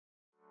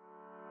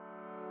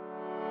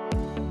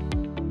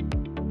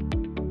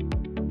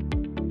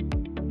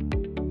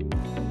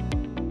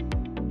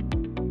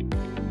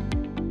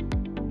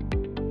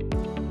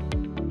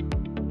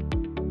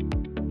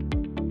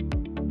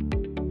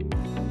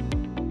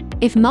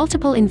if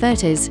multiple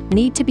inverters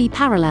need to be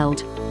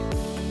paralleled.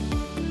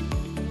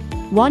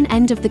 One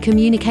end of the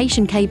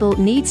communication cable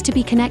needs to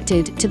be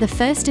connected to the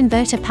first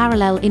inverter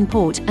parallel in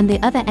port and the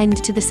other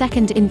end to the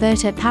second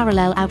inverter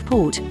parallel out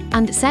port,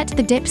 and set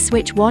the dip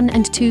switch 1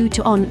 and 2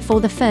 to on for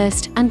the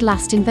first and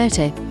last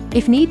inverter.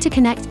 If need to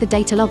connect the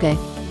data logger,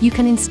 you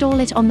can install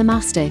it on the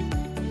master.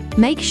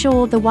 Make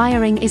sure the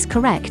wiring is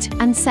correct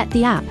and set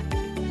the app.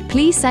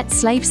 Please set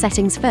slave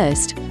settings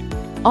first.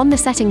 On the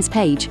settings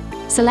page,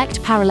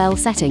 select parallel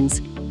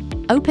settings.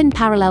 Open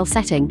parallel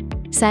setting.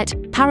 Set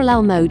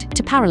parallel mode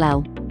to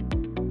parallel.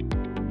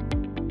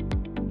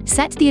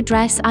 Set the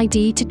address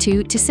ID to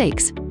 2 to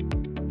 6.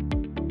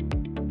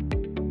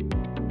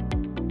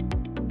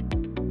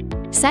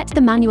 Set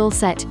the manual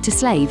set to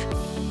slave.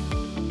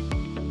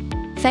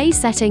 Phase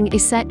setting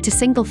is set to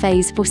single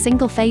phase for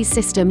single phase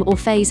system or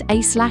phase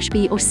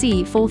A/B or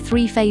C for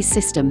 3-phase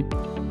system.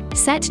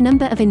 Set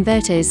number of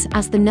inverters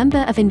as the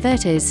number of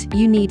inverters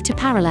you need to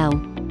parallel.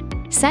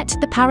 Set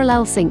the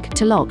parallel sync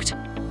to locked.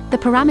 The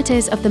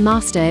parameters of the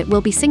master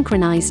will be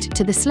synchronized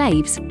to the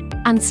slaves,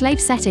 and slave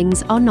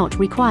settings are not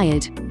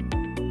required.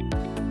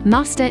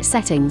 Master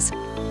settings.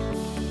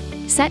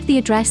 Set the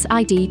address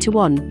ID to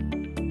 1.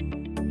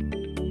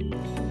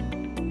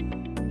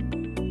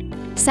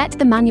 Set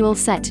the manual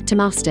set to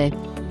master.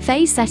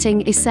 Phase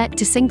setting is set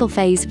to single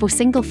phase for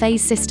single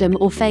phase system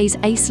or phase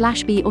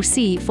A/B or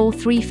C for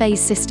 3-phase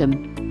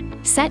system.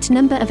 Set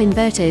number of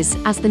inverters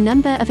as the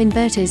number of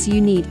inverters you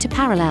need to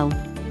parallel.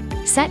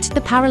 Set the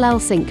parallel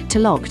sync to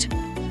locked.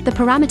 The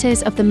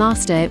parameters of the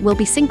master will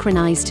be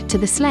synchronized to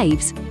the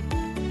slaves,